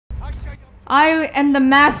I am the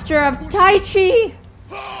master of Tai Chi!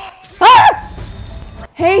 Ah!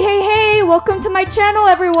 Hey, welcome to my channel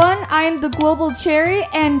everyone! I am the Global Cherry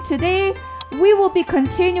and today we will be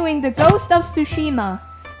continuing the Ghost of Tsushima.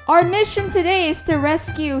 Our mission today is to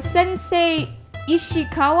rescue Sensei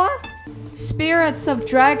Ishikawa? Spirits of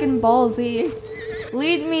Dragon Ball Z.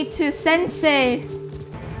 Lead me to Sensei.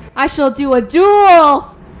 I shall do a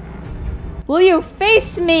duel! Will you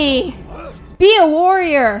face me? Be a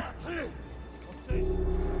warrior!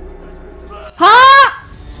 Huh?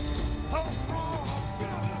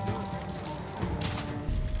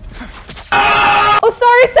 Oh,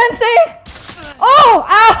 sorry, Sensei! Oh,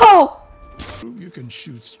 ow! You can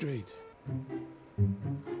shoot straight.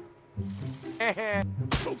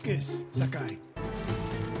 Focus, Sakai.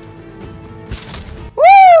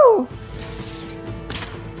 Woo!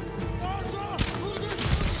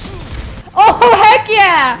 Oh, heck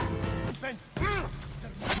yeah!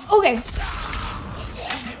 Okay.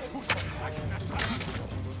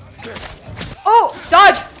 Oh,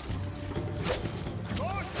 dodge!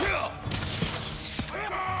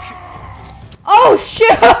 Oh, shoot!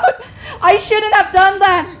 I shouldn't have done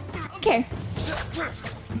that. Okay.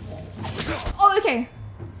 Oh, okay.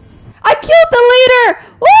 I killed the leader!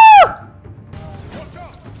 Woo!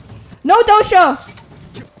 No dosho!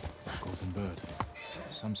 Golden bird.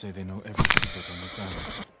 Some say they know everything on this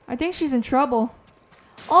island. I think she's in trouble.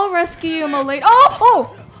 I'll rescue you, my lady.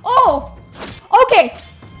 Oh! Okay!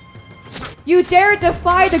 You dare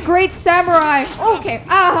defy the great samurai! Okay.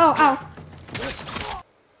 Ow.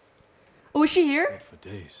 Oh, is she here? Wait for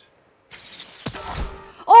days.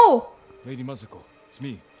 Oh! Lady Masuko, it's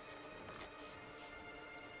me.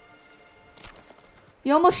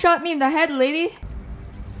 You almost shot me in the head, lady.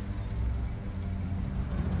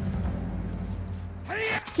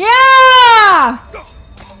 Yeah!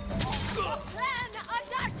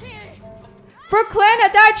 For Clan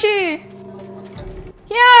Adachi!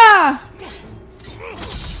 Yeah!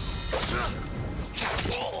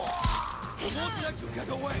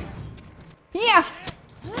 Yeah!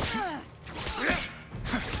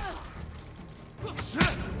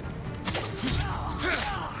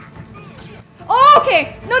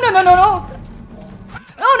 Okay! No! No!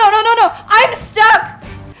 I'm stuck!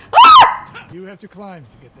 Ah! You have to climb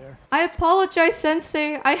to get there. I apologize,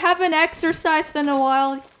 Sensei. I haven't exercised in a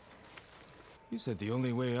while. You said the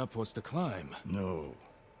only way up was to climb. No,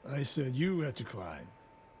 I said you had to climb.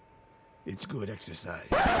 It's good exercise.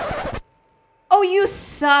 Oh, you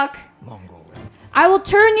suck. Mongol. I will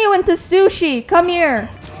turn you into sushi. Come here.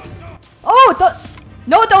 Oh,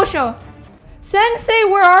 no dosho. Sensei,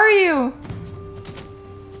 where are you?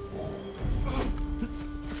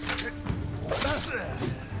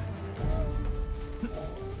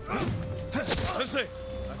 Sensei,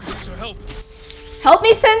 I need your help. Help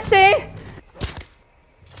me, Sensei.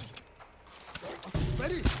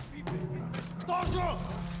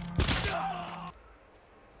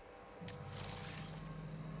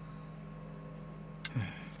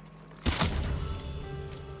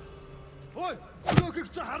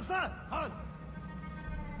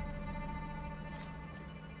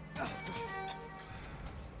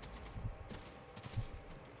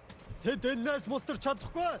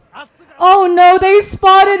 Oh no, they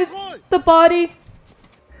spotted the body.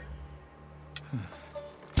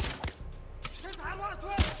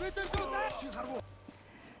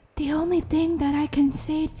 The only thing that I can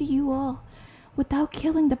say to you all without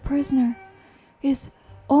killing the prisoner is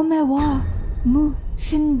Ome wa mu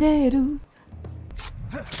shinderu.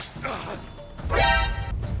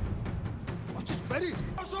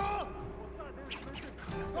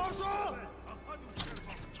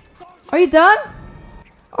 Are you done?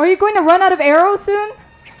 Are you going to run out of arrows soon?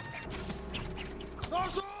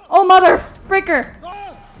 Oh, mother fricker!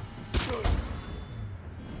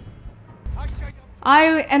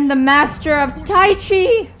 I am the master of Tai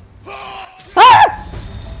Chi! Ah!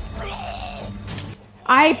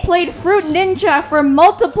 I played Fruit Ninja for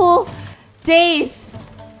multiple days.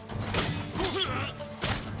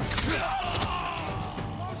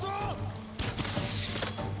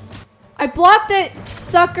 I blocked it,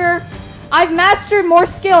 sucker. I've mastered more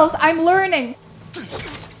skills. I'm learning.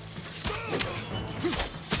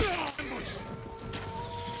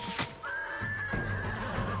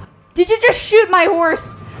 Did you just shoot my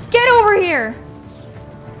horse? Get over here.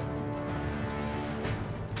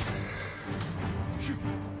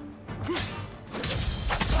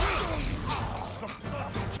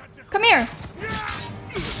 Come here.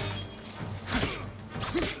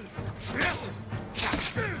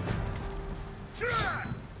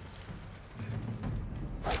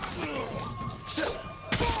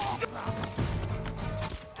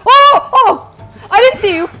 Oh!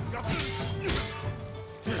 see you.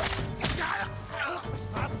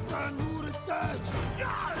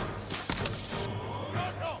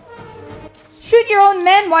 Shoot your own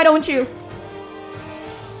men, why don't you?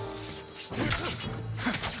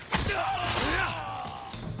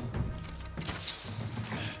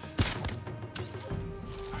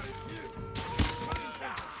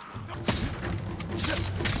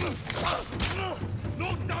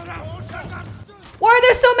 Why are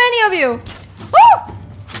there so many of you? Oh!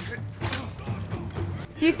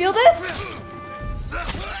 Do you feel this?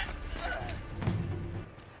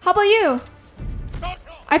 How about you?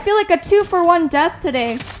 I feel like a 2-for-1 death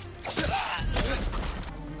today.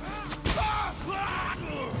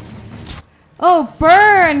 Oh,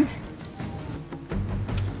 burn!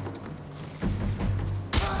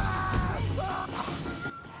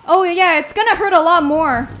 Oh yeah, it's gonna hurt a lot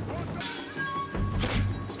more.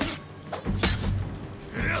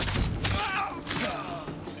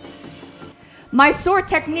 My sword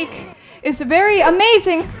technique is very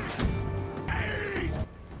amazing.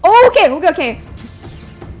 Oh, okay.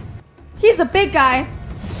 He's a big guy.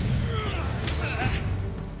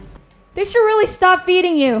 They should really stop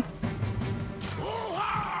feeding you.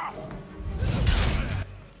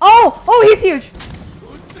 Oh, he's huge.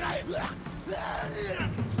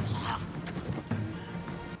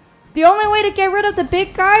 The only way to get rid of the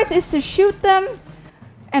big guys is to shoot them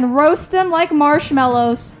and roast them like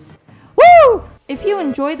marshmallows. Woo! If you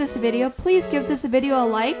enjoyed this video, please give this video a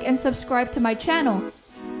like and subscribe to my channel.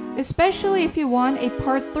 Especially if you want a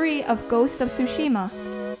part 3 of Ghost of Tsushima.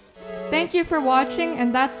 Thank you for watching,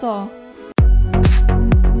 and that's all.